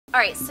All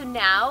right, so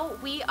now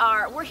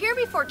we're here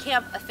before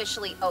camp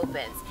officially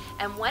opens.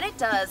 And when it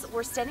does,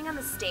 we're standing on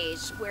the stage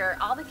where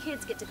all the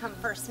kids get to come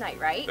first night,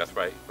 right? That's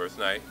right, first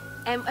night.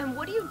 And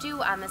what do you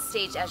do on the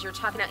stage as you're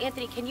talking? Now,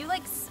 Anthony, can you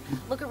like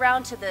look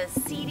around to the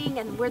seating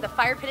and where the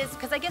fire pit is?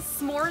 Because I guess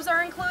s'mores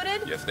are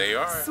included? Yes, they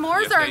are.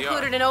 S'mores yes, are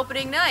included in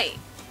opening night.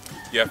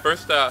 Yeah,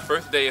 first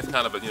day is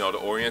kind of the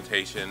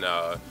orientation.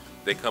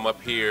 They come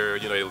up here,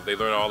 they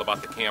learn all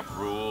about the camp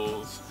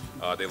rules.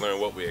 They learn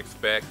what we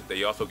expect.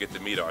 They also get to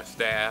meet our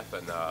staff,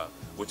 and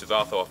which is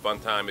also a fun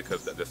time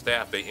because the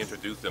staff, they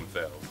introduce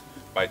themselves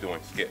by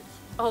doing skits.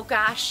 Oh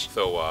gosh.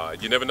 So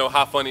you never know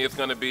how funny it's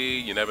going to be.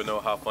 You never know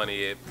how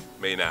funny it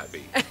may not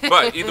be.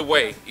 But either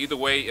way,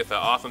 it's an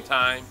awesome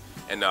time.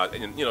 And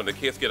the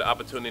kids get an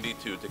opportunity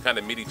to kind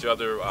of meet each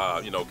other,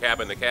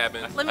 cabin to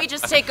cabin. Let me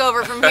just take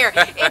over from here.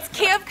 It's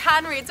Camp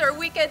CONNRI. It's our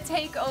weekend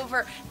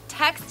takeover.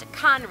 Text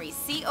CONNRI,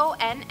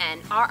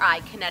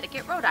 C-O-N-N-R-I,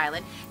 Connecticut, Rhode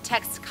Island.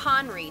 Text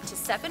CONNRI to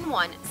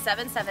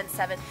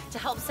 71777 to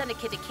help send a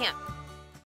kid to camp.